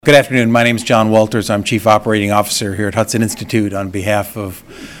Good afternoon. My name is John Walters. I'm Chief Operating Officer here at Hudson Institute. On behalf of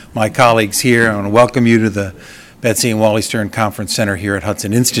my colleagues here, I want to welcome you to the Betsy and Wally Stern Conference Center here at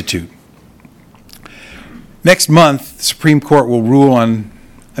Hudson Institute. Next month, the Supreme Court will rule on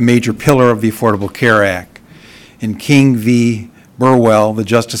a major pillar of the Affordable Care Act. In King v. Burwell, the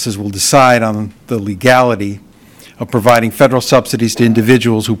justices will decide on the legality of providing federal subsidies to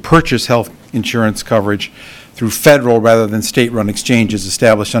individuals who purchase health insurance coverage through federal rather than state-run exchanges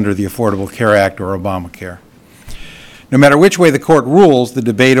established under the Affordable Care Act or Obamacare. No matter which way the court rules, the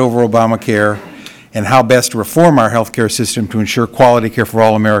debate over Obamacare and how best to reform our health care system to ensure quality care for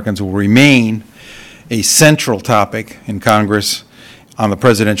all Americans will remain a central topic in Congress, on the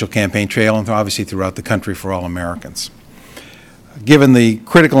presidential campaign trail, and obviously throughout the country for all Americans. Given the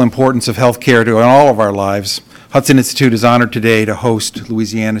critical importance of health care to all of our lives, Hudson Institute is honored today to host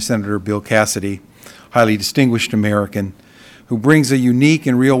Louisiana Senator Bill Cassidy, highly distinguished American, who brings a unique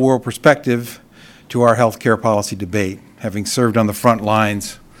and real-world perspective to our health care policy debate, having served on the front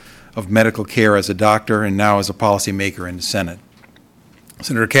lines of medical care as a doctor and now as a policymaker in the Senate.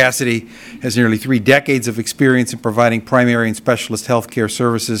 Senator Cassidy has nearly 3 decades of experience in providing primary and specialist health care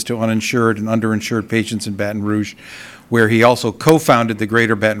services to uninsured and underinsured patients in Baton Rouge, where he also co-founded the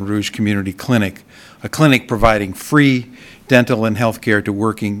Greater Baton Rouge Community Clinic, a clinic providing free dental and health care to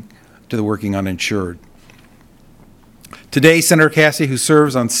the working uninsured. Today, Senator Cassidy, who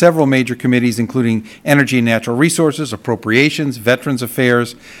serves on several major committees, including Energy and Natural Resources, Appropriations, Veterans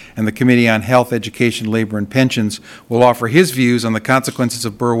Affairs, and the Committee on Health, Education, Labor, and Pensions, will offer his views on the consequences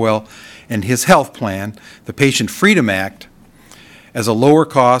of Burwell and his health plan, the Patient Freedom Act, as a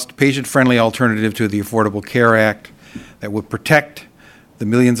lower-cost, patient-friendly alternative to the Affordable Care Act that would protect the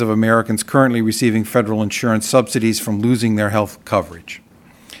millions of Americans currently receiving federal insurance subsidies from losing their health coverage.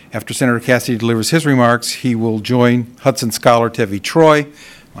 After Senator Cassidy delivers his remarks, he will join Hudson scholar Tevi Troy,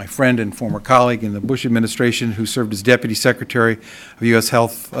 my friend and former colleague in the Bush administration, who served as Deputy Secretary of U.S.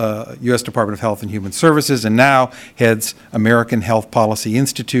 Department of Health and Human Services and now heads American Health Policy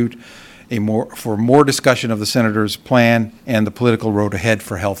Institute, for more discussion of the Senator's plan and the political road ahead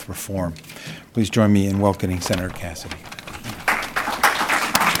for health reform. Please join me in welcoming Senator Cassidy.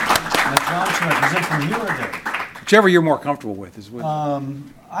 Now, John, should I present from here or there? Whichever you're more comfortable with is what.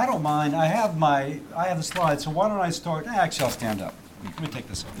 I don't mind. I have the slides, so why don't I start? Actually, I'll stand up. Let me take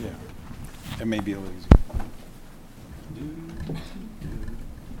this off. Yeah, that may be a little easier.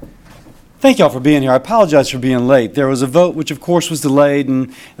 Thank you all for being here. I apologize for being late. There was a vote which, of course, was delayed,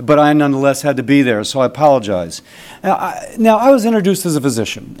 but I nonetheless had to be there, so I apologize. Now, I was introduced as a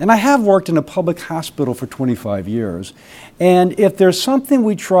physician, and I have worked in a public hospital for 25 years. And if there's something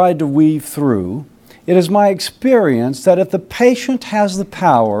we tried to weave through, it is my experience that if the patient has the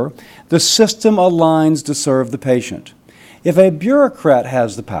power, the system aligns to serve the patient. If a bureaucrat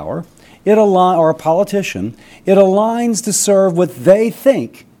has the power, or a politician, it aligns to serve what they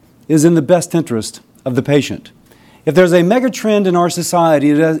think is in the best interest of the patient. If there's a megatrend in our society,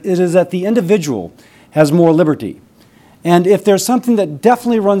 it is that the individual has more liberty. And if there's something that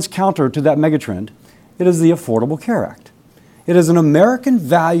definitely runs counter to that megatrend, it is the Affordable Care Act. It is an American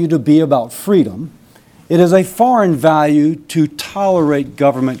value to be about freedom. It is a foreign value to tolerate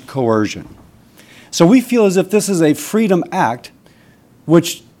government coercion. So we feel as if this is a Freedom Act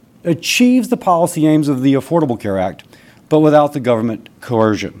which achieves the policy aims of the Affordable Care Act, but without the government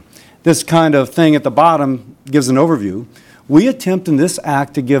coercion. This kind of thing at the bottom gives an overview. We attempt in this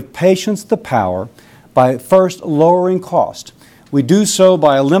act to give patients the power by first lowering cost. We do so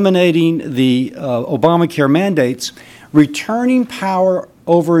by eliminating the Obamacare mandates, returning power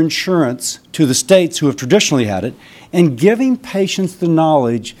over insurance to the states who have traditionally had it, and giving patients the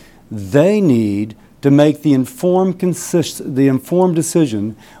knowledge they need to make the informed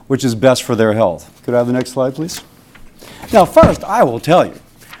decision which is best for their health. Could I have the next slide, please? Now, first, I will tell you,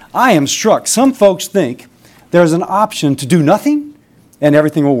 I am struck. Some folks think there's an option to do nothing and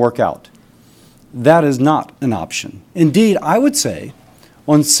everything will work out. That is not an option. Indeed, I would say,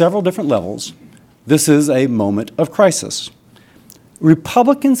 on several different levels, this is a moment of crisis.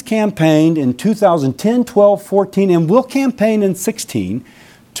 Republicans campaigned in 2010, 12, 14, and will campaign in 16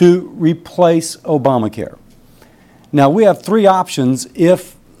 to replace Obamacare. Now, we have 3 options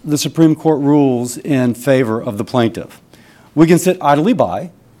if the Supreme Court rules in favor of the plaintiff. We can sit idly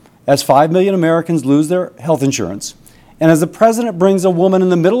by as 5 million Americans lose their health insurance, and as the president brings a woman in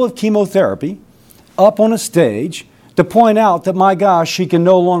the middle of chemotherapy up on a stage to point out that, my gosh, she can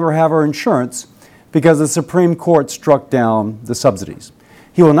no longer have her insurance because the Supreme Court struck down the subsidies.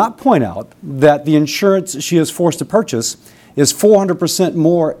 He will not point out that the insurance she is forced to purchase is 400%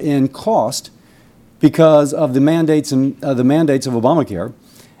 more in cost because of the mandates of Obamacare,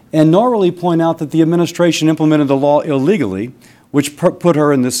 and nor will he point out that the administration implemented the law illegally, which put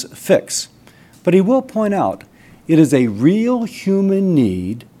her in this fix. But he will point out it is a real human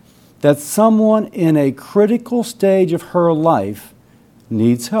need that someone in a critical stage of her life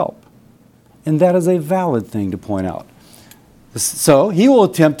needs help. And that is a valid thing to point out. So he will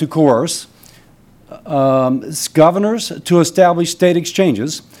attempt to coerce governors to establish state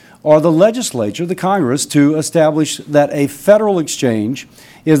exchanges, or the legislature, the Congress, to establish that a federal exchange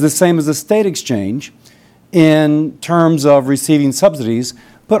is the same as a state exchange in terms of receiving subsidies,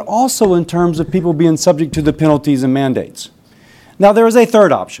 but also in terms of people being subject to the penalties and mandates. Now, there is a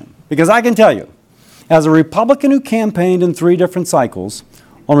third option, because I can tell you, as a Republican who campaigned in 3 different cycles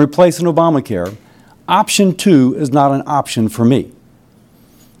on replacing Obamacare, option 2 is not an option for me.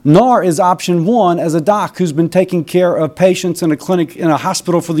 Nor is option 1 as a doc who's been taking care of patients in a clinic in a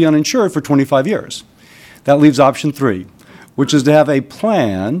hospital for the uninsured for 25 years. That leaves option 3, which is to have a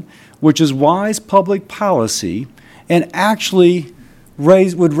plan which is wise public policy and actually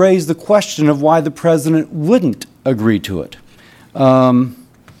would raise the question of why the president wouldn't agree to it. And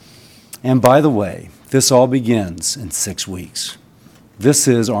by the way, this all begins in 6 weeks. This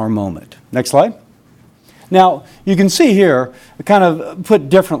is our moment. Next slide. Now, you can see here, kind of put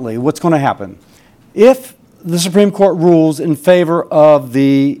differently, what's going to happen. If the Supreme Court rules in favor of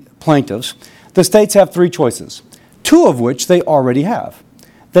the plaintiffs, the states have 3 choices, 2 of which they already have.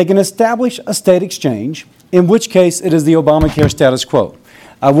 They can establish a state exchange, in which case it is the Obamacare status quo.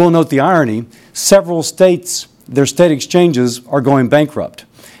 I will note the irony, several states, their state exchanges are going bankrupt.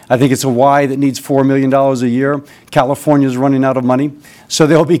 I think it's Hawaii that needs $4 million a year. California is running out of money. So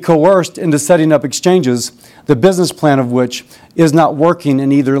they'll be coerced into setting up exchanges, the business plan of which is not working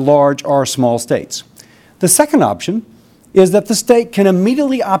in either large or small states. The second option is that the state can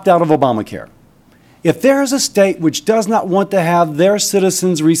immediately opt out of Obamacare. If there is a state which does not want to have their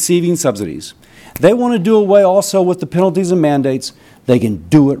citizens receiving subsidies, they want to do away also with the penalties and mandates, they can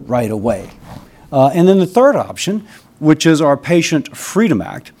do it right away. And then the third option, which is our Patient Freedom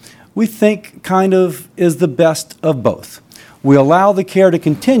Act, we think kind of is the best of both. We allow the care to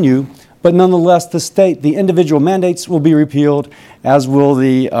continue, but nonetheless the individual mandates will be repealed, as will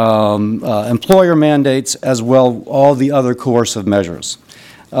the employer mandates, as well all the other coercive measures.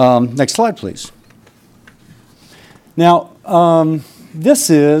 Next slide, please. Now, this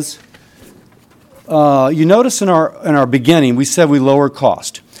is, you notice in our beginning, we said we lower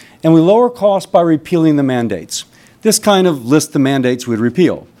cost. And we lower cost by repealing the mandates. This kind of lists the mandates we'd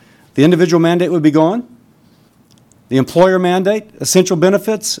repeal. The individual mandate would be gone. The employer mandate, essential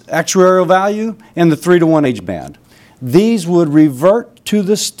benefits, actuarial value, and the 3-to-1 age band. These would revert to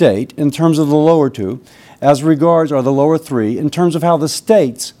the state in terms of the lower 2, as regards, or the lower 3, in terms of how the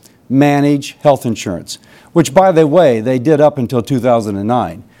states manage health insurance, which, by the way, they did up until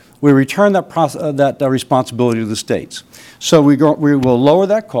 2009. We return that responsibility to the states. So we will lower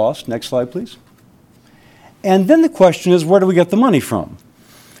that cost. Next slide, please. And then the question is, where do we get the money from?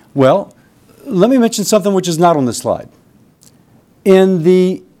 Well, let me mention something which is not on this slide. In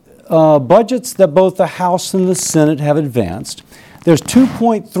the budgets that both the House and the Senate have advanced, there's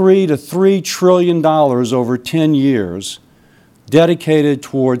 $2.3 to $3 trillion over 10 years dedicated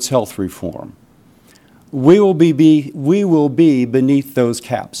towards health reform. We will be beneath those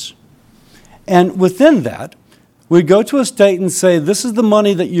caps. And within that, we go to a state and say, this is the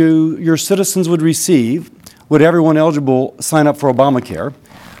money that your citizens would receive, would everyone eligible sign up for Obamacare.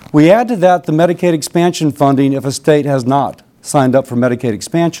 We add to that the Medicaid expansion funding if a state has not signed up for Medicaid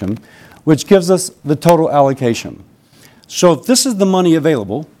expansion, which gives us the total allocation. So if this is the money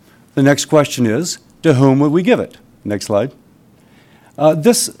available, the next question is, to whom would we give it? Next slide.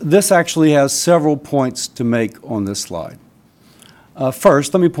 This actually has several points to make on this slide.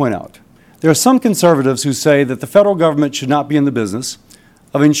 First, let me point out, there are some conservatives who say that the federal government should not be in the business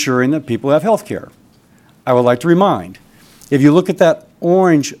of ensuring that people have health care. I would like to remind, if you look at that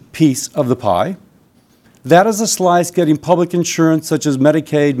orange piece of the pie, that is a slice getting public insurance such as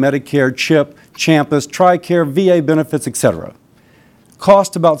Medicaid, Medicare, CHIP, Champus, TRICARE, VA benefits, etc.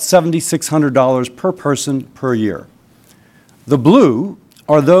 Cost about $7,600 per person per year. The blue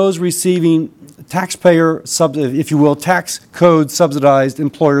are those receiving taxpayer, if you will, tax code subsidized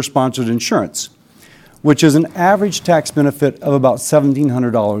employer-sponsored insurance, which is an average tax benefit of about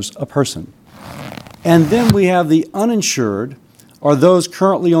 $1,700 a person. And then we have the uninsured, or those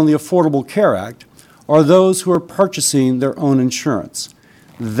currently on the Affordable Care Act, or those who are purchasing their own insurance.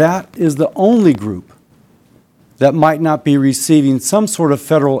 That is the only group that might not be receiving some sort of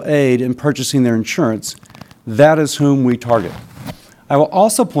federal aid in purchasing their insurance. That is whom we target. I will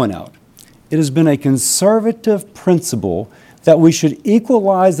also point out, it has been a conservative principle that we should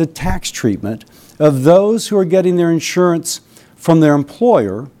equalize the tax treatment of those who are getting their insurance from their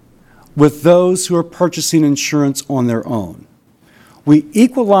employer with those who are purchasing insurance on their own. We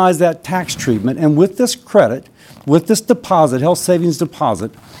equalize that tax treatment, and with this credit, with this deposit, health savings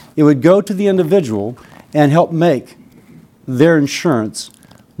deposit, it would go to the individual and help make their insurance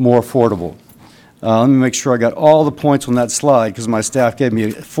more affordable. Let me make sure I got all the points on that slide because my staff gave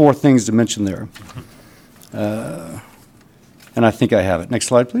me 4 things to mention there. And I think I have it. Next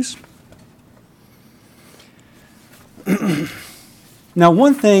slide, please. Now,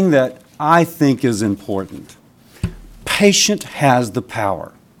 one thing that I think is important, patient has the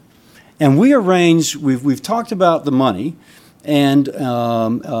power. And we arranged, we've talked about the money and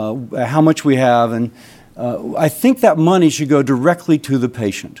how much we have, and I think that money should go directly to the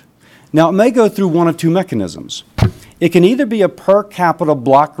patient. Now, it may go through one of 2 mechanisms. It can either be a per capita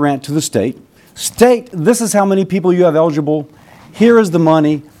block grant to the state. State, this is how many people you have eligible. Here is the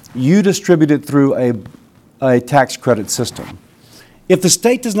money. You distribute it through a tax credit system. If the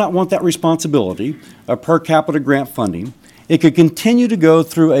state does not want that responsibility, a per capita grant funding, it could continue to go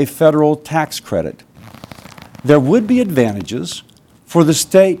through a federal tax credit. There would be advantages for the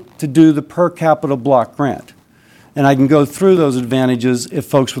state to do the per capita block grant. And I can go through those advantages if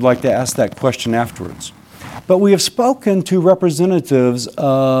folks would like to ask that question afterwards. But we have spoken to representatives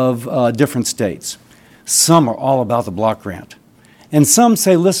of different states. Some are all about the block grant. And some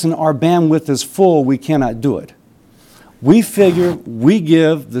say, listen, our bandwidth is full, we cannot do it. We figure we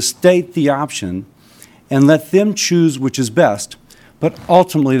give the state the option and let them choose which is best, but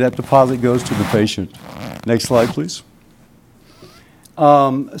ultimately that deposit goes to the patient. Next slide, please.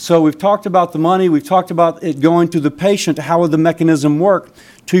 So we've talked about the money, we've talked about it going to the patient. How would the mechanism work?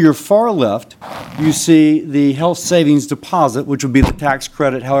 To your far left, you see the health savings deposit, which would be the tax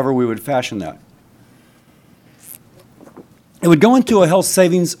credit, however we would fashion that. It would go into a health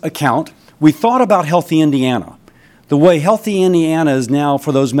savings account. We thought about Healthy Indiana. The way Healthy Indiana is now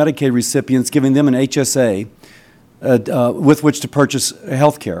for those Medicaid recipients, giving them an HSA with which to purchase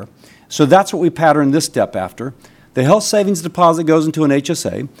health care. So that's what we patterned this step after. The health savings deposit goes into an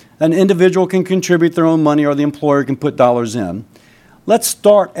HSA. An individual can contribute their own money or the employer can put dollars in. Let's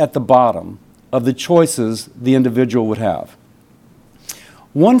start at the bottom of the choices the individual would have.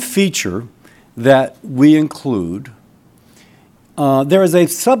 One feature that we include, there is a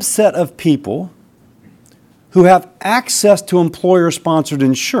subset of people who have access to employer-sponsored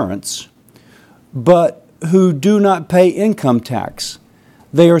insurance, but who do not pay income tax.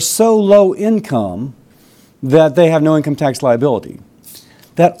 They are so low income that they have no income tax liability.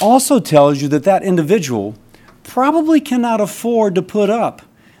 That also tells you that that individual probably cannot afford to put up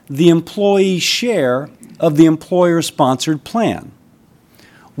the employee's share of the employer-sponsored plan.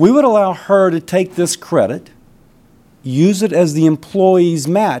 We would allow her to take this credit, use it as the employee's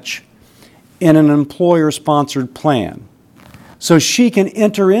match in an employer-sponsored plan. So she can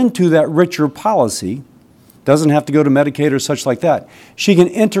enter into that richer policy, doesn't have to go to Medicaid or such like that. She can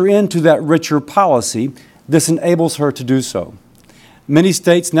enter into that richer policy. This enables her to do so. Many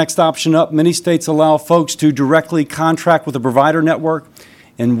states, next option up, many states allow folks to directly contract with a provider network.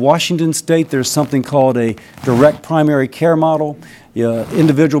 In Washington State, there's something called a direct primary care model. The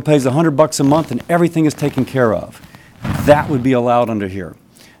individual pays $100 a month and everything is taken care of. That would be allowed under here.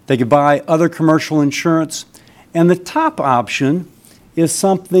 They could buy other commercial insurance. And the top option is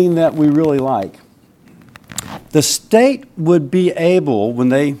something that we really like. The state would be able, when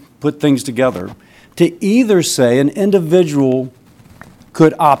they put things together, to either say an individual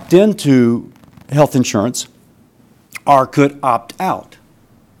could opt into health insurance or could opt out.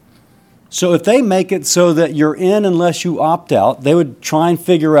 So if they make it so that you're in unless you opt out, they would try and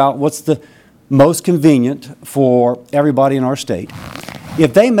figure out what's the most convenient for everybody in our state.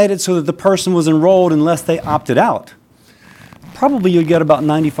 If they made it so that the person was enrolled unless they opted out, probably you'd get about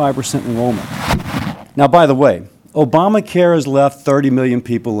 95% enrollment. Now, by the way, Obamacare has left 30 million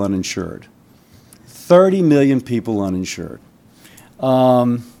people uninsured. 30 million people uninsured.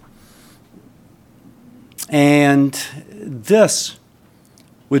 And this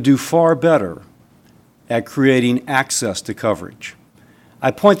would do far better at creating access to coverage.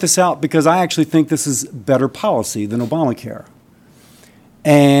 I point this out because I actually think this is better policy than Obamacare.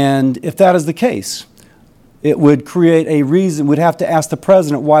 And if that is the case, it would create a reason, we'd have to ask the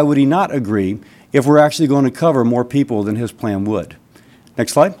president why would he not agree if we're actually going to cover more people than his plan would.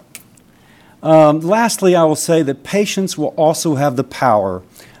 Next slide. Lastly, I will say that patients will also have the power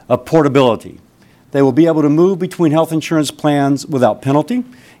of portability. They will be able to move between health insurance plans without penalty.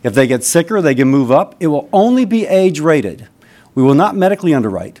 If they get sicker, they can move up. It will only be age-rated. We will not medically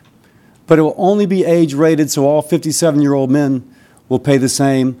underwrite. but it will only be age rated, so all 57-year-old men will pay the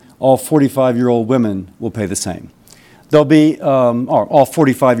same, all 45-year-old women will pay the same. There'll be, or all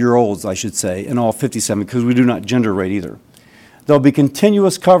 45-year-olds, I should say, and all 57, because we do not gender rate either. There'll be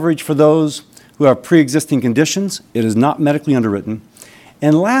continuous coverage for those who have pre-existing conditions. It is not medically underwritten.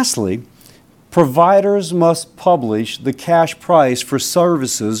 And lastly, providers must publish the cash price for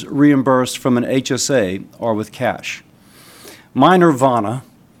services reimbursed from an HSA or with cash. My nirvana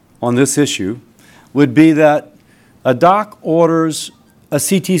on this issue would be that a doc orders a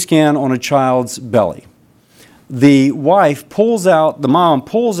CT scan on a child's belly. The mom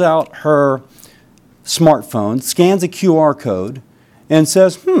pulls out her smartphone, scans a QR code, and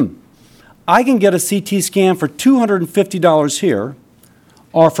says, I can get a CT scan for $250 here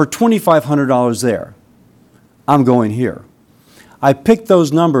or for $2,500 there. I'm going here. I picked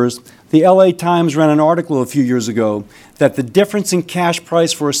those numbers. The LA Times ran an article a few years ago that the difference in cash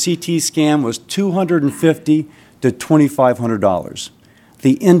price for a CT scan was $250 to $2,500.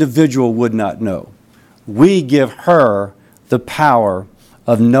 The individual would not know. We give her the power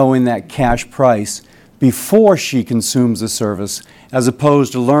of knowing that cash price before she consumes the service, as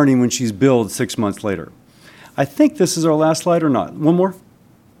opposed to learning when she's billed 6 months later. I think this is our last slide or not. One more?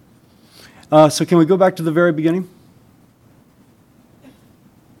 So can we go back to the very beginning?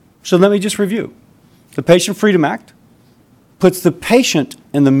 So let me just review. The Patient Freedom Act puts the patient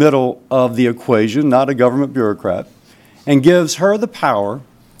in the middle of the equation, not a government bureaucrat, and gives her the power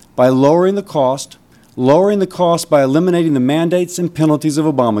by lowering the cost by eliminating the mandates and penalties of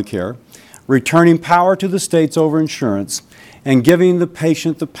Obamacare, returning power to the states over insurance, and giving the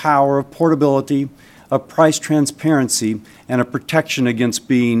patient the power of portability, of price transparency, and a protection against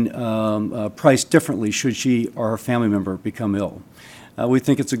being priced differently should she or her family member become ill. We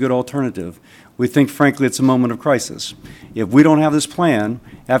think it's a good alternative. We think, frankly, it's a moment of crisis. If we don't have this plan,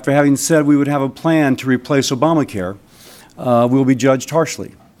 after having said we would have a plan to replace Obamacare, we'll be judged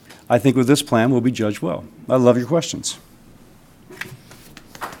harshly. I think with this plan, we'll be judged well. I love your questions.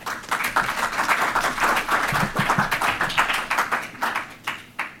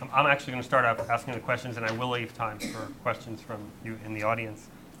 I'm actually going to start out asking the questions, and I will leave time for questions from you in the audience.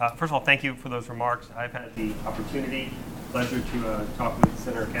 First of all, thank you for those remarks. I've had the opportunity, pleasure to talk with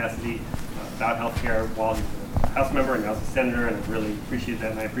Senator Cassidy about health care while he's a House member and now he's a senator, and I really appreciate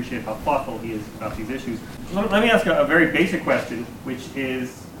that, and I appreciate how thoughtful he is about these issues. Let me ask a very basic question, which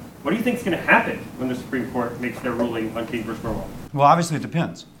is, what do you think is going to happen when the Supreme Court makes their ruling on King versus Burwell? Well, obviously it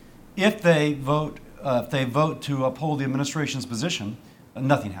depends. If they vote to uphold the administration's position,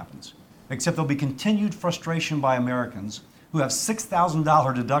 nothing happens, except there'll be continued frustration by Americans who have $6,000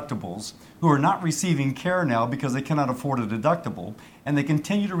 deductibles, who are not receiving care now because they cannot afford a deductible, and they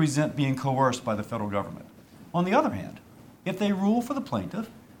continue to resent being coerced by the federal government. On the other hand, if they rule for the plaintiff,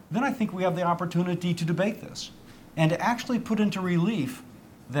 then I think we have the opportunity to debate this and to actually put into relief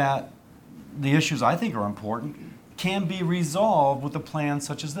that the issues I think are important can be resolved with a plan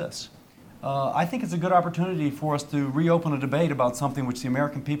such as this. I think it's a good opportunity for us to reopen a debate about something which the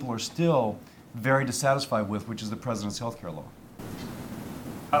American people are still very dissatisfied with, which is the President's health care law.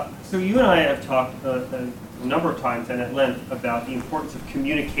 So you and I have talked a number of times and at length about the importance of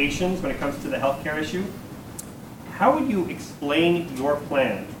communications when it comes to the health care issue. How would you explain your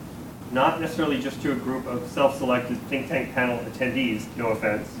plan, not necessarily just to a group of self-selected think tank panel attendees, no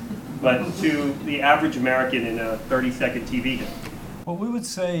offense, but to the average American in a 30-second TV hit? What we would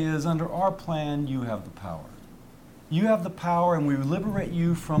say is, under our plan, you have the power. You have the power, and we liberate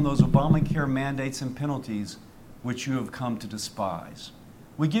you from those Obamacare mandates and penalties which you have come to despise.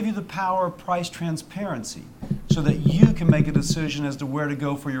 We give you the power of price transparency so that you can make a decision as to where to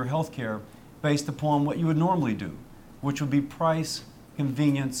go for your health care based upon what you would normally do, which would be price,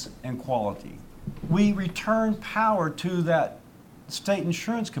 convenience, and quality. We return power to that state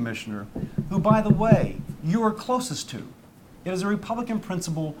insurance commissioner who, by the way, you are closest to. It is a Republican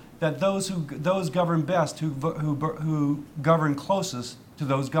principle that those govern best who govern closest to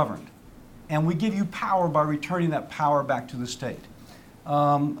those governed. And we give you power by returning that power back to the state.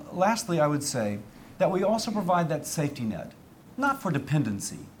 Lastly, I would say that we also provide that safety net, not for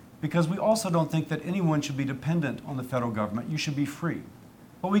dependency, because we also don't think that anyone should be dependent on the federal government. You should be free.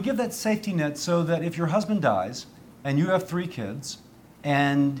 But we give that safety net so that if your husband dies and you have 3 kids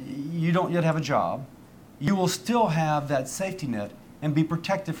and you don't yet have a job, you will still have that safety net and be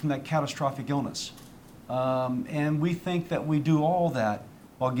protected from that catastrophic illness. And we think that we do all that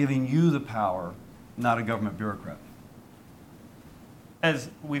while giving you the power, not a government bureaucrat. As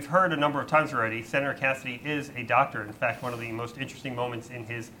we've heard a number of times already, Senator Cassidy is a doctor. In fact, one of the most interesting moments in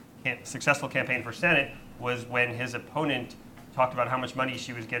his successful campaign for Senate was when his opponent talked about how much money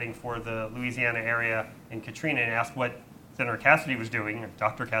she was getting for the Louisiana area in Katrina and asked what Senator Cassidy was doing, or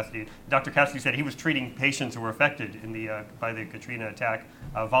Dr. Cassidy. Dr. Cassidy said he was treating patients who were affected by the Katrina attack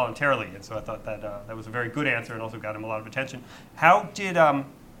voluntarily, and so I thought that was a very good answer and also got him a lot of attention. How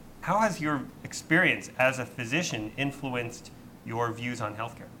has your experience as a physician influenced your views on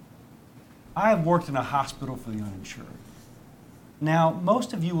healthcare? I have worked in a hospital for the uninsured. Now,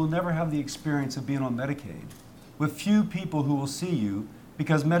 most of you will never have the experience of being on Medicaid, with few people who will see you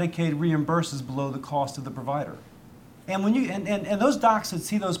because Medicaid reimburses below the cost of the provider. And when and those docs that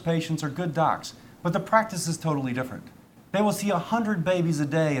see those patients are good docs, but the practice is totally different. They will see 100 babies a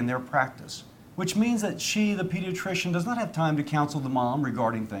day in their practice, which means that she, the pediatrician, does not have time to counsel the mom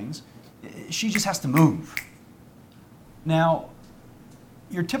regarding things. She just has to move. Now,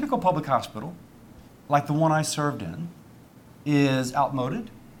 your typical public hospital, like the one I served in, is outmoded,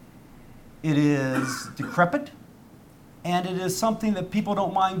 it is decrepit, and it is something that people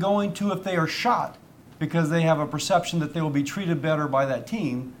don't mind going to if they are shot because they have a perception that they will be treated better by that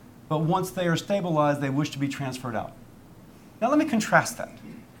team, but once they are stabilized, they wish to be transferred out. Now let me contrast that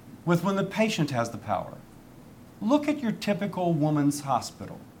with when the patient has the power. Look at your typical woman's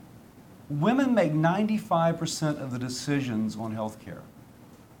hospital. Women make 95% of the decisions on healthcare,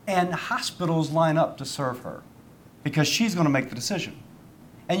 and hospitals line up to serve her because she's going to make the decision.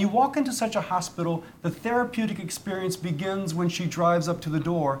 And you walk into such a hospital, the therapeutic experience begins when she drives up to the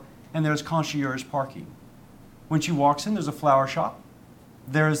door and there's concierge parking. When she walks in, there's a flower shop.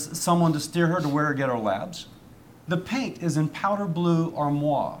 There's someone to steer her to where to get her labs. The paint is in powder blue or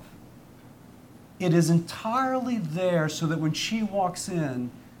mauve. It is entirely there so that when she walks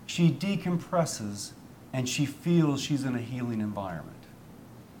in, she decompresses and she feels she's in a healing environment.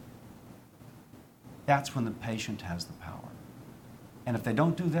 That's when the patient has the power. And if they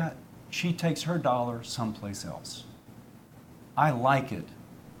don't do that, she takes her dollar someplace else. I like it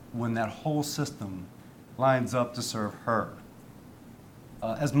when that whole system lines up to serve her.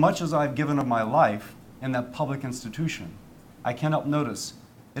 As much as I've given of my life in that public institution, I cannot notice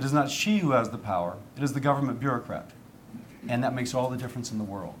it is not she who has the power, it is the government bureaucrat. And that makes all the difference in the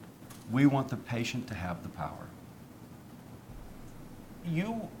world. We want the patient to have the power.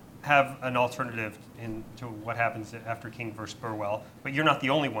 You have an alternative to what happens after King versus Burwell, but you're not the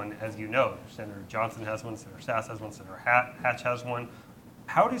only one, as you know. Senator Johnson has one, Senator Sass has one, Senator Hatch has one.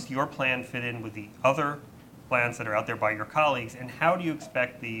 How does your plan fit in with the other plans that are out there by your colleagues, and how do you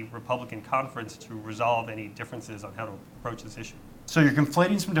expect the Republican conference to resolve any differences on how to approach this issue? So you're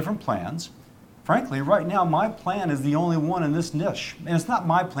conflating some different plans. Frankly, right now, my plan is the only one in this niche. And it's not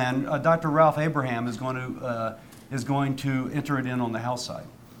my plan. Dr. Ralph Abraham is going to enter it in on the House side.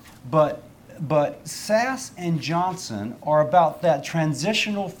 But Sass and Johnson are about that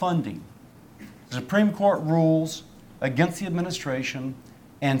transitional funding. The Supreme Court rules against the administration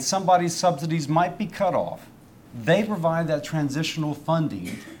and somebody's subsidies might be cut off. They provide that transitional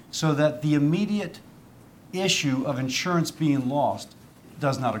funding so that the immediate issue of insurance being lost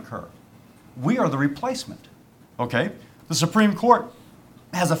does not occur. We are the replacement, okay? The Supreme Court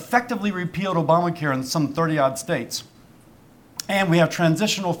has effectively repealed Obamacare in some 30-odd states, and we have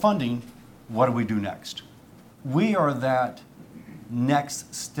transitional funding. What do we do next? We are that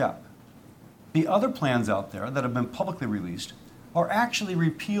next step. The other plans out there that have been publicly released are actually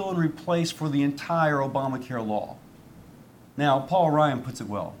repeal and replace for the entire Obamacare law. Now, Paul Ryan puts it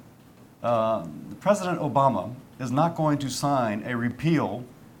well. President Obama is not going to sign a repeal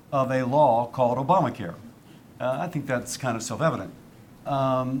of a law called Obamacare. I think that's kind of self-evident.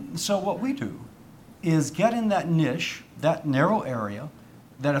 So what we do is get in that niche, that narrow area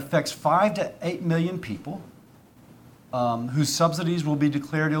that affects 5 to 8 million people whose subsidies will be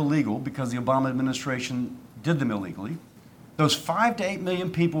declared illegal because the Obama administration did them illegally. Those 5 to 8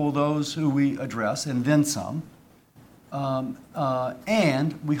 million people are those who we address, and then some.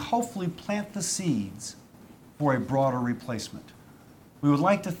 And we hopefully plant the seeds for a broader replacement. We would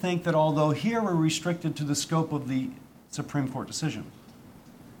like to think that although here we're restricted to the scope of the Supreme Court decision,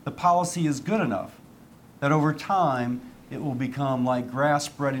 the policy is good enough that over time it will become like grass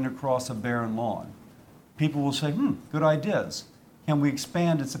spreading across a barren lawn. People will say, good ideas. Can we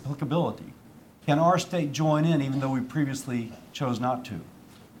expand its applicability? Can our state join in even though we previously chose not to?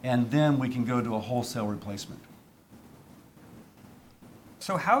 And then we can go to a wholesale replacement.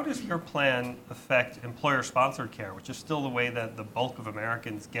 So how does your plan affect employer-sponsored care, which is still the way that the bulk of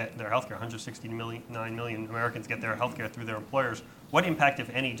Americans get their health care? 169 million Americans get their health care through their employers. What impact, if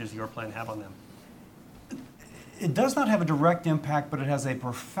any, does your plan have on them? It does not have a direct impact, but it has a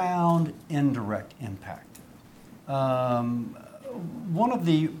profound indirect impact. One of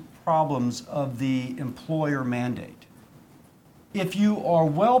the problems of the employer mandate If you are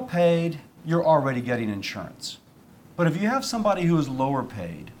well paid, you're already getting insurance. But if you have somebody who is lower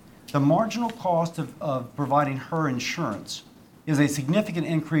paid, the marginal cost of providing her insurance is a significant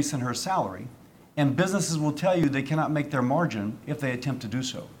increase in her salary, and businesses will tell you they cannot make their margin if they attempt to do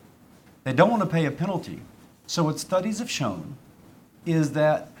so. They don't want to pay a penalty. So what studies have shown is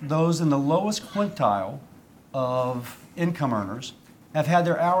that those in the lowest quintile of income earners have had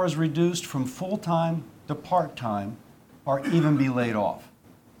their hours reduced from full-time to part-time or even be laid off.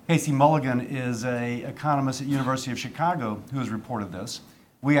 Casey Mulligan is an economist at University of Chicago who has reported this.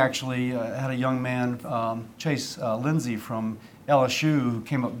 We actually had a young man, Chase Lindsay from LSU, who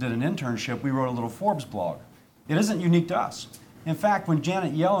came up and did an internship. We wrote a little Forbes blog. It isn't unique to us. In fact, when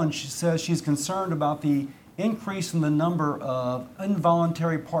Janet Yellen says she's concerned about the increase in the number of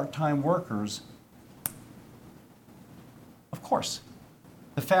involuntary part-time workers, of course,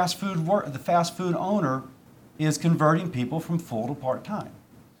 the fast food owner is converting people from full to part-time.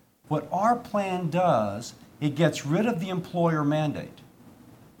 What our plan does, it gets rid of the employer mandate.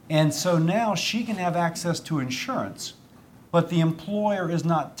 And so now she can have access to insurance, but the employer is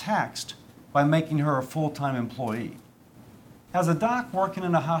not taxed by making her a full-time employee. As a doc working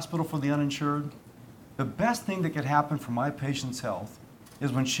in a hospital for the uninsured, the best thing that could happen for my patient's health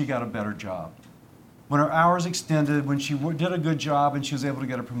is when she got a better job, when her hours extended, when she did a good job and she was able to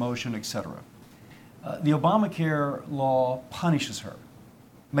get a promotion, etc. The Obamacare law punishes her,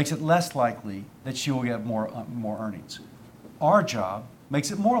 makes it less likely that she will get more earnings. Our job makes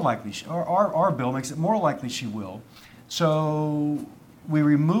it more likely, our bill makes it more likely she will. So by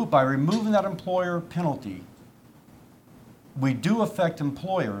removing that employer penalty, we do affect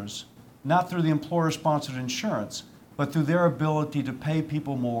employers, not through the employer-sponsored insurance, but through their ability to pay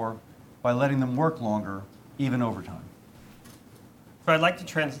people more by letting them work longer, even overtime. So I'd like to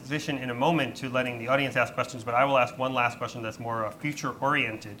transition in a moment to letting the audience ask questions, but I will ask one last question that's more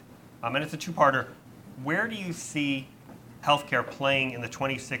future-oriented, and it's a two-parter. Where do you see healthcare playing in the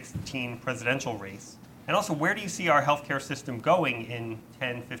 2016 presidential race? And also, where do you see our healthcare system going in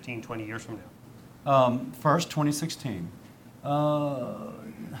 10, 15, 20 years from now? First, 2016.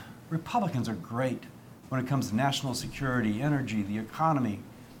 Republicans are great when it comes to national security, energy, the economy,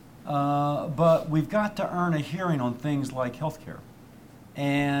 but we've got to earn a hearing on things like healthcare.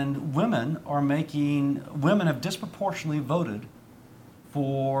 And women have disproportionately voted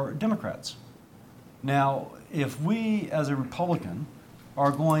for Democrats. Now, if we as a Republican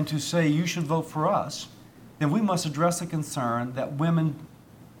are going to say you should vote for us, then we must address a concern that women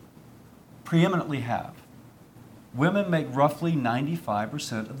preeminently have. Women make roughly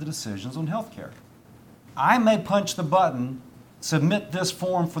 95% of the decisions on health care. I may punch the button, submit this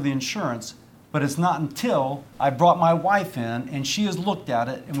form for the insurance, but it's not until I brought my wife in and she has looked at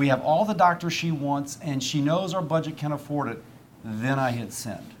it and we have all the doctors she wants and she knows our budget can afford it, then I hit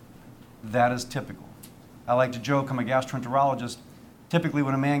send. That is typical. I like to joke, I'm a gastroenterologist. Typically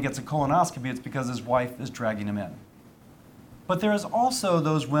when a man gets a colonoscopy, it's because his wife is dragging him in. But there is also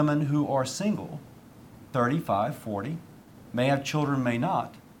those women who are single, 35, 40, may have children, may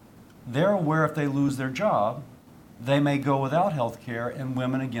not. They're aware if they lose their job, they may go without health care, and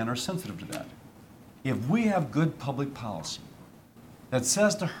women, again, are sensitive to that. If we have good public policy that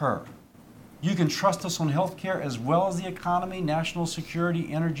says to her, you can trust us on health care as well as the economy, national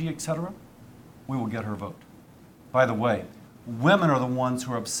security, energy, etc., we will get her vote. By the way, women are the ones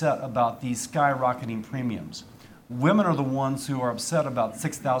who are upset about these skyrocketing premiums. Women are the ones who are upset about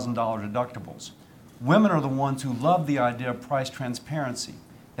 $6,000 deductibles. Women are the ones who love the idea of price transparency,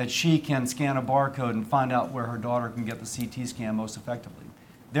 that she can scan a barcode and find out where her daughter can get the CT scan most effectively.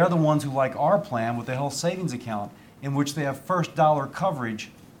 They're the ones who like our plan with the health savings account, in which they have first dollar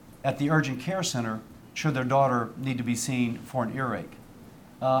coverage at the urgent care center should their daughter need to be seen for an earache.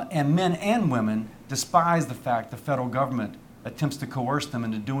 And men and women despise the fact the federal government attempts to coerce them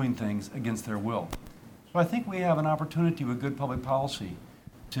into doing things against their will. So I think we have an opportunity with good public policy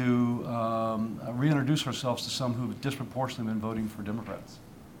to reintroduce ourselves to some who have disproportionately been voting for Democrats.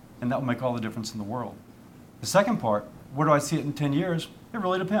 And that will make all the difference in the world. The second part, where do I see it in 10 years? It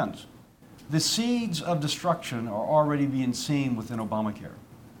really depends. The seeds of destruction are already being seen within Obamacare.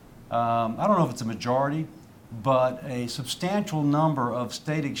 I don't know if it's a majority, but a substantial number of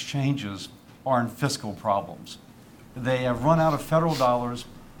state exchanges are in fiscal problems. They have run out of federal dollars,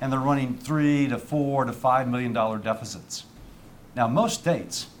 and they're running $3 to $4 to $5 million deficits. Now, most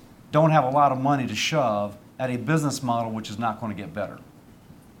states don't have a lot of money to shove at a business model which is not going to get better.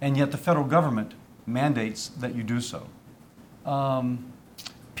 And yet the federal government mandates that you do so.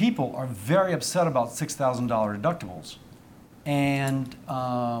 People are very upset about $6,000 deductibles. And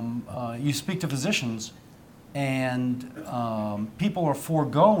you speak to physicians, and people are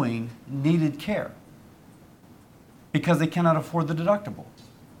foregoing needed care because they cannot afford the deductible.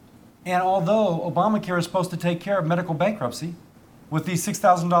 And although Obamacare is supposed to take care of medical bankruptcy, with these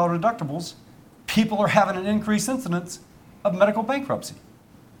 $6,000 deductibles, people are having an increased incidence of medical bankruptcy.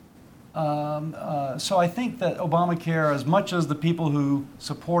 So I think that Obamacare, as much as the people who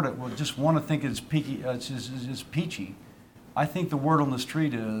support it will just want to think it's peachy, I think the word on the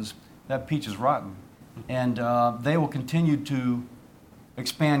street is that peach is rotten. And they will continue to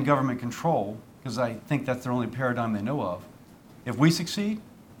expand government control, because I think that's the only paradigm they know of. If we succeed,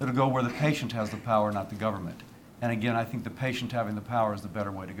 it'll go where the patient has the power, not the government. And again, I think the patient having the power is the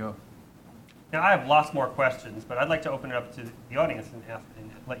better way to go. Now, I have lots more questions, but I'd like to open it up to the audience and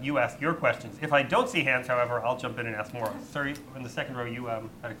let you ask your questions. If I don't see hands, however, I'll jump in and ask more. Sir, in the second row, you had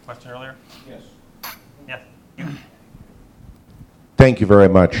a question earlier? Yes. Yes. You. Thank you very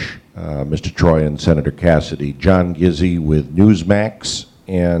much, Mr. Troy and Senator Cassidy. John Gizzi with Newsmax.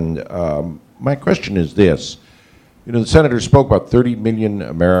 And my question is this. You know, the senator spoke about 30 million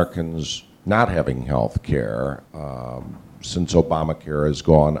Americans not having health care since Obamacare has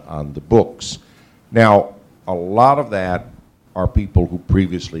gone on the books. Now, a lot of that are people who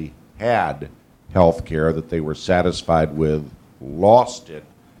previously had health care that they were satisfied with, lost it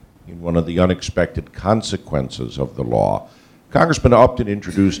in one of the unexpected consequences of the law. Congressman Upton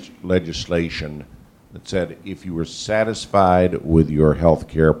introduced legislation that said if you were satisfied with your health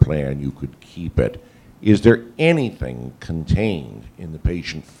care plan, you could keep it. Is there anything contained in the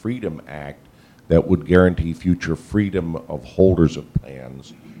Patient Freedom Act that would guarantee future freedom of holders of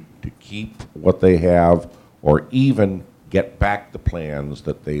plans to keep what they have or even get back the plans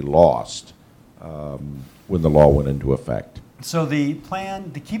that they lost when the law went into effect? So the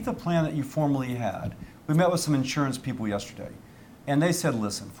plan, to keep the plan that you formerly had, we met with some insurance people yesterday, and they said,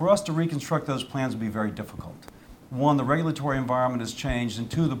 listen, for us to reconstruct those plans would be very difficult. One, the regulatory environment has changed, and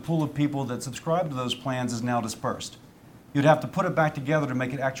two, the pool of people that subscribe to those plans is now dispersed. You'd have to put it back together to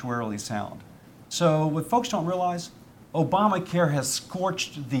make it actuarially sound. So what folks don't realize, Obamacare has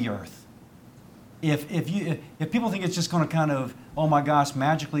scorched the earth. If people think it's just going to kind of, oh my gosh,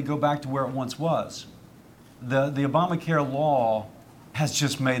 magically go back to where it once was, the Obamacare law has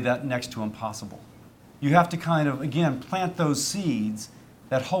just made that next to impossible. You have to kind of, again, plant those seeds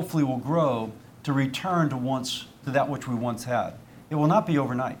that hopefully will grow to return to that which we once had. It will not be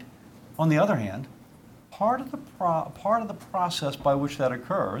overnight. On the other hand, part of the process by which that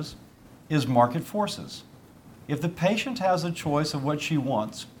occurs is market forces. If the patient has a choice of what she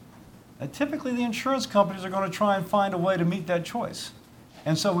wants, typically the insurance companies are going to try and find a way to meet that choice.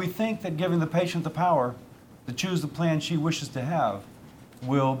 And so we think that giving the patient the power to choose the plan she wishes to have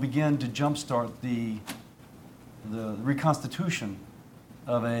will begin to jumpstart the reconstitution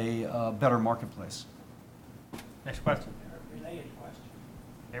of a better marketplace. Next question. A related question.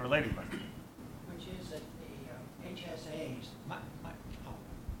 A related question. Which is that the HSAs,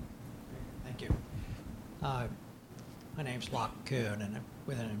 thank you. My name's Locke Kuhn, and I'm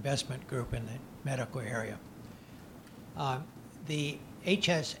with an investment group in the medical area. The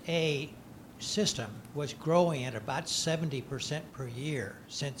HSA system was growing at about 70% per year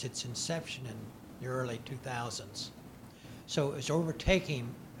since its inception in the early 2000s. So it was overtaking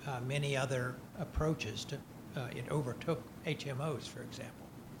many other approaches to, it overtook HMOs, for example.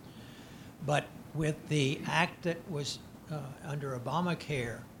 But with the act that was under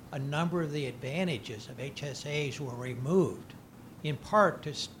Obamacare, a number of the advantages of HSAs were removed, in part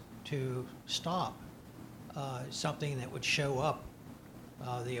to stop something that would show up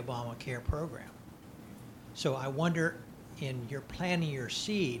the Obamacare program. So I wonder, in your planting your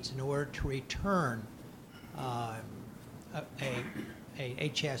seeds in order to return a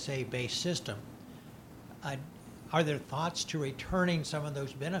HSA-based system, are there thoughts to returning some of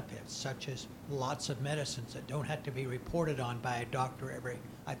those benefits, such as lots of medicines that don't have to be reported on by a doctor every,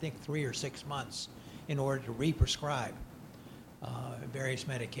 I think, 3 or 6 months in order to re-prescribe various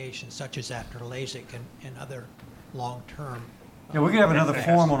medications, such as after LASIK and other long-term. Yeah, we could have another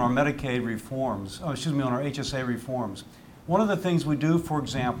forum on our Medicaid reforms, on our HSA reforms. One of the things we do, for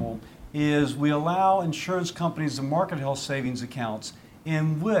example, is we allow insurance companies to market health savings accounts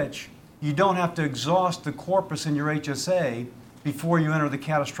in which you don't have to exhaust the corpus in your HSA before you enter the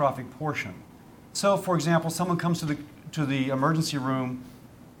catastrophic portion. So, for example, someone comes to the emergency room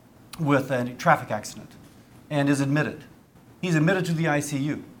with a traffic accident and is admitted. He's admitted to the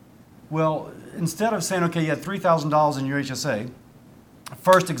ICU. Well, instead of saying, okay, you had $3,000 in your HSA,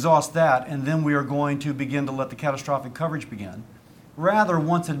 first exhaust that, and then we are going to begin to let the catastrophic coverage begin. Rather,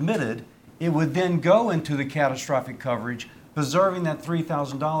 once admitted, it would then go into the catastrophic coverage, preserving that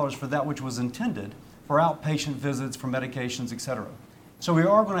 $3,000 for that which was intended for outpatient visits, for medications, et cetera. So we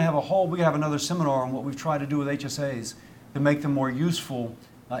are going to have we have another seminar on what we've tried to do with HSAs to make them more useful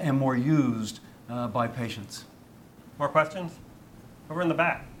and more used by patients. More questions? Over in the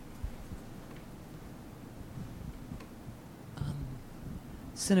back.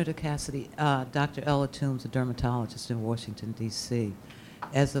 Senator Cassidy, Dr. Ella Toombs, a dermatologist in Washington, D.C.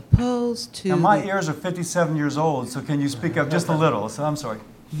 As opposed to... Now, my ears are 57 years old, so can you speak up just a little? So I'm sorry.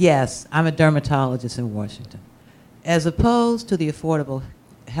 Yes, I'm a dermatologist in Washington. As opposed to the Affordable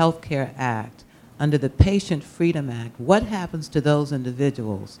Health Care Act, under the Patient Freedom Act, what happens to those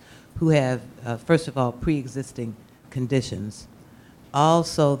individuals who have, first of all, pre-existing conditions,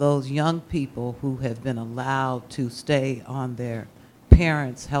 also those young people who have been allowed to stay on their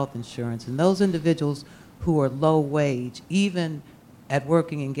parents' health insurance, and those individuals who are low wage, even at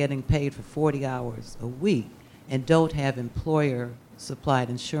working and getting paid for 40 hours a week, and don't have employer-supplied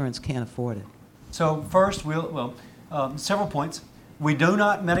insurance, can't afford it? So first, several points. We do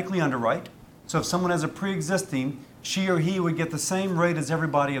not medically underwrite. So if someone has a pre-existing, she or he would get the same rate as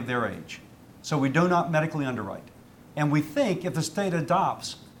everybody of their age. So we do not medically underwrite. And we think if the state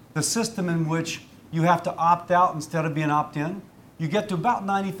adopts the system in which you have to opt out instead of being opt-in, you get to about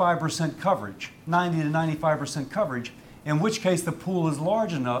 95% coverage, 90 to 95% coverage, in which case the pool is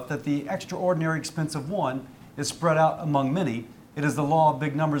large enough that the extraordinary expense of one is spread out among many. It is the law of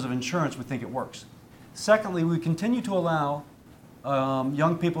big numbers of insurance. We think it works. Secondly, we continue to allow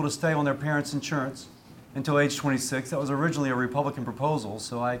young people to stay on their parents' insurance until age 26. That was originally a Republican proposal,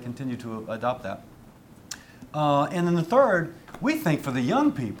 so I continue to adopt that. And then the third, we think for the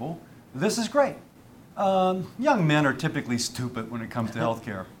young people, this is great. Young men are typically stupid when it comes to health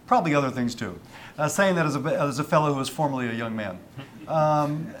care. Probably other things too. Saying that as a fellow who was formerly a young man.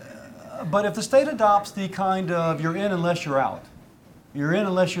 But if the state adopts the kind of you're in unless you're out, you're in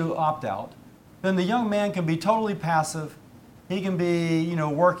unless you opt out, then the young man can be totally passive. He can be,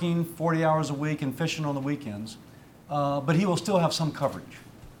 working 40 hours a week and fishing on the weekends, but he will still have some coverage.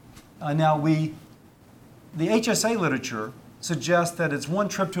 The HSA literature suggests that it's one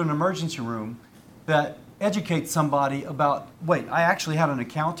trip to an emergency room that educates somebody about, wait, I actually had an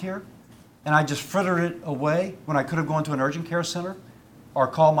account here, and I just frittered it away when I could have gone to an urgent care center or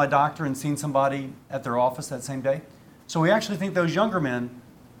called my doctor and seen somebody at their office that same day. So we actually think those younger men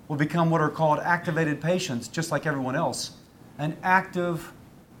will become what are called activated patients, just like everyone else. An active,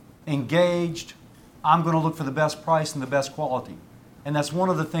 engaged, I'm going to look for the best price and the best quality. And that's one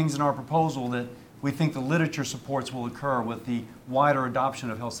of the things in our proposal that we think the literature supports will occur with the wider adoption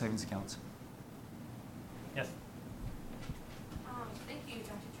of health savings accounts. Yes. Thank you,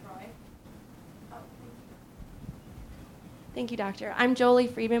 Dr. Troy. Thank you, Doctor. I'm Jolie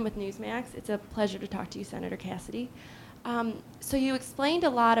Friedman with Newsmax. It's a pleasure to talk to you, Senator Cassidy. So you explained a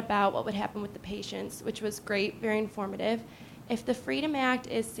lot about what would happen with the patients, which was great, very informative. If the Freedom Act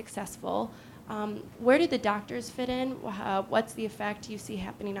is successful, where do the doctors fit in? What's the effect you see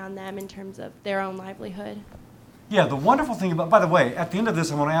happening on them in terms of their own livelihood? Yeah, the wonderful thing about, by the way, at the end of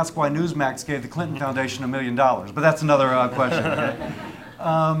this, I want to ask why Newsmax gave the Clinton Foundation $1 million, but that's another question.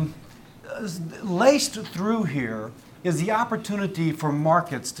 Okay? Laced through here is the opportunity for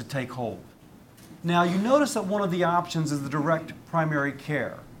markets to take hold. Now, you notice that one of the options is the direct primary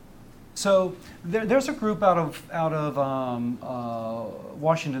care. So there's a group out of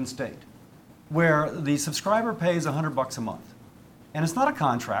Washington State where the subscriber pays $100 a month. And it's not a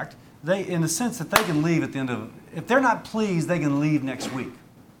contract. In the sense that they can leave at the end of, if they're not pleased, they can leave next week.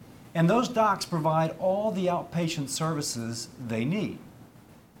 And those docs provide all the outpatient services they need.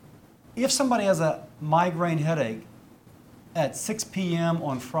 If somebody has a migraine headache at 6 p.m.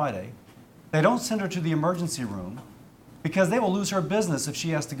 on Friday, they don't send her to the emergency room because they will lose her business if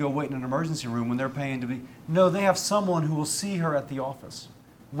she has to go wait in an emergency room when they're paying to be. No, they have someone who will see her at the office.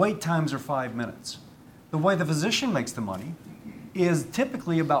 Wait times are 5 minutes. The way the physician makes the money is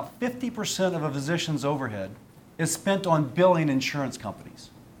typically about 50% of a physician's overhead is spent on billing insurance companies.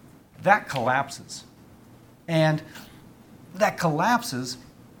 That collapses. And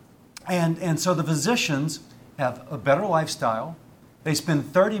so the physicians have a better lifestyle. They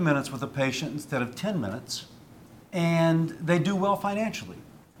spend 30 minutes with a patient instead of 10 minutes, and they do well financially.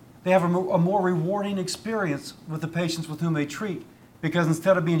 They have a more rewarding experience with the patients with whom they treat because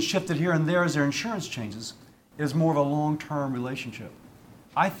instead of being shifted here and there as their insurance changes, it is more of a long-term relationship.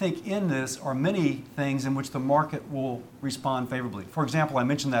 I think in this are many things in which the market will respond favorably. For example, I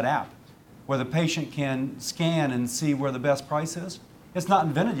mentioned that app where the patient can scan and see where the best price is. It's not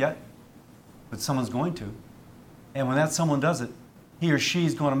invented yet, but someone's going to. And when that someone does it, he or she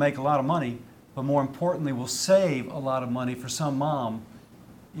is going to make a lot of money, but more importantly, will save a lot of money for some mom,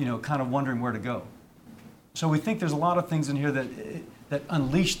 kind of wondering where to go. So we think there's a lot of things in here that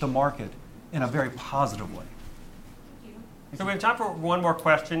unleash the market in a very positive way. So we have time for one more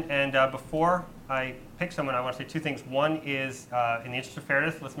question, and before I pick someone, I want to say two things. One is, in the interest of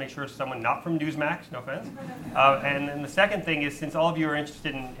fairness, let's make sure it's someone not from Newsmax, no offense. And then the second thing is, since all of you are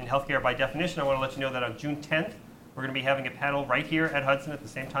interested in healthcare by definition, I want to let you know that on June 10th, we're going to be having a panel right here at Hudson at the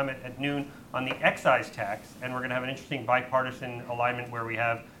same time at noon on the excise tax, and we're going to have an interesting bipartisan alignment where we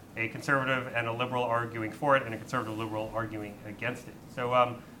have a conservative and a liberal arguing for it and a conservative liberal arguing against it.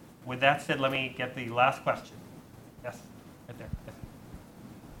 So with that said, let me get the last question. Yes, right there. Yes.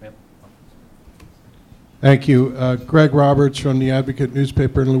 Ma'am. Thank you. Greg Roberts from the Advocate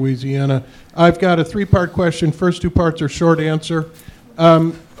newspaper in Louisiana. I've got a three-part question. First two parts are short answer.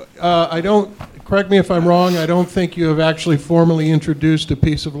 Correct me if I'm wrong, I don't think you have actually formally introduced a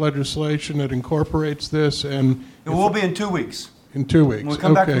piece of legislation that incorporates this. And It will be in 2 weeks. In 2 weeks. When we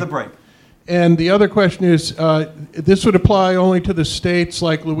come back Okay. from the break. And the other question is, this would apply only to the states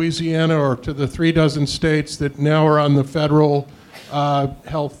like Louisiana or to the 36 states that now are on the federal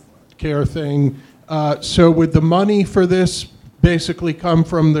health care thing. So would the money for this basically come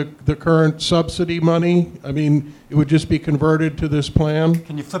from the current subsidy money? I mean, it would just be converted to this plan?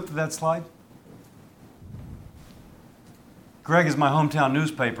 Can you flip to that slide? Greg is my hometown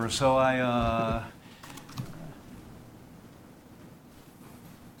newspaper, so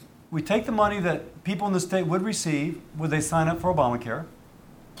we take the money that people in the state would receive would they sign up for Obamacare,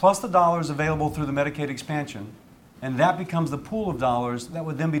 plus the dollars available through the Medicaid expansion, and that becomes the pool of dollars that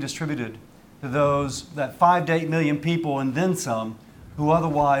would then be distributed to that 5 to 8 million people and then some who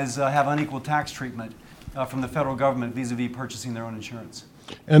otherwise have unequal tax treatment from the federal government vis-a-vis purchasing their own insurance.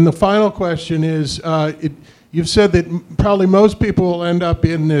 And the final question is, you've said that probably most people will end up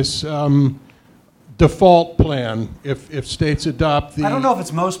in this default plan if states adopt the... I don't know if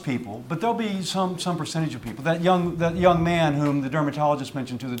it's most people, but there'll be some percentage of people. That young man whom the dermatologist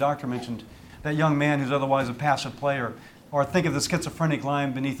mentioned the doctor mentioned, that young man who's otherwise a passive player, or think of the schizophrenic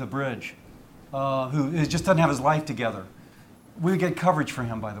lying beneath a bridge, who just doesn't have his life together. We would get coverage for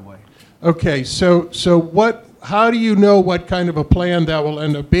him, by the way. Okay, so how do you know what kind of a plan that will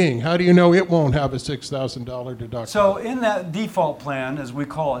end up being? How do you know it won't have a $6,000 deductible? So in that default plan, as we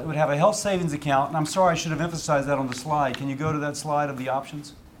call it, it would have a health savings account, and I'm sorry I should have emphasized that on the slide. Can you go to that slide of the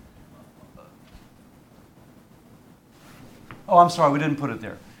options? Oh, I'm sorry, we didn't put it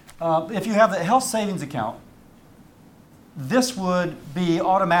there. If you have the health savings account, this would be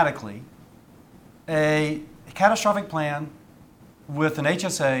automatically a catastrophic plan with an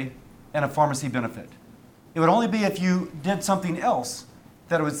HSA and a pharmacy benefit. It would only be if you did something else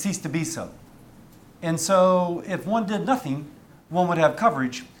that it would cease to be so. And so if one did nothing, one would have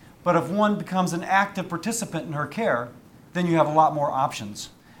coverage, but if one becomes an active participant in her care, then you have a lot more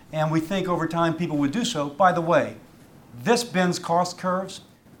options. And we think over time people would do so. By the way, this bends cost curves.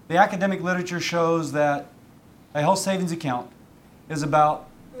 The academic literature shows that a health savings account is about,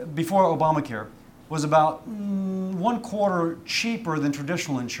 before Obamacare, was about 1/4 cheaper than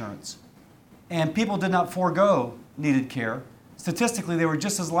traditional insurance. And people did not forego needed care. Statistically, they were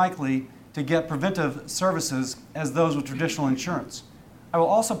just as likely to get preventive services as those with traditional insurance. I will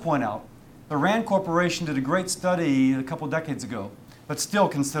also point out, the RAND Corporation did a great study a couple decades ago, but still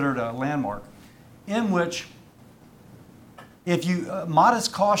considered a landmark, in which if you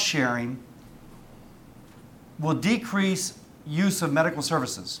modest cost sharing will decrease use of medical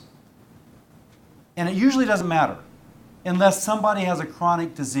services. And it usually doesn't matter unless somebody has a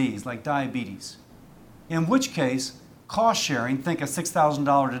chronic disease like diabetes, in which case cost sharing, think a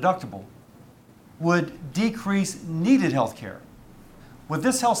 $6,000 deductible, would decrease needed health care. With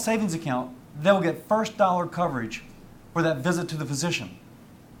this health savings account, they'll get first dollar coverage for that visit to the physician.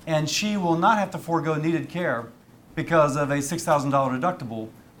 And she will not have to forego needed care because of a $6,000 deductible.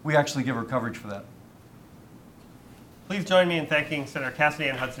 We actually give her coverage for that. Please join me in thanking Senator Cassidy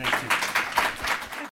and Hudson Institute.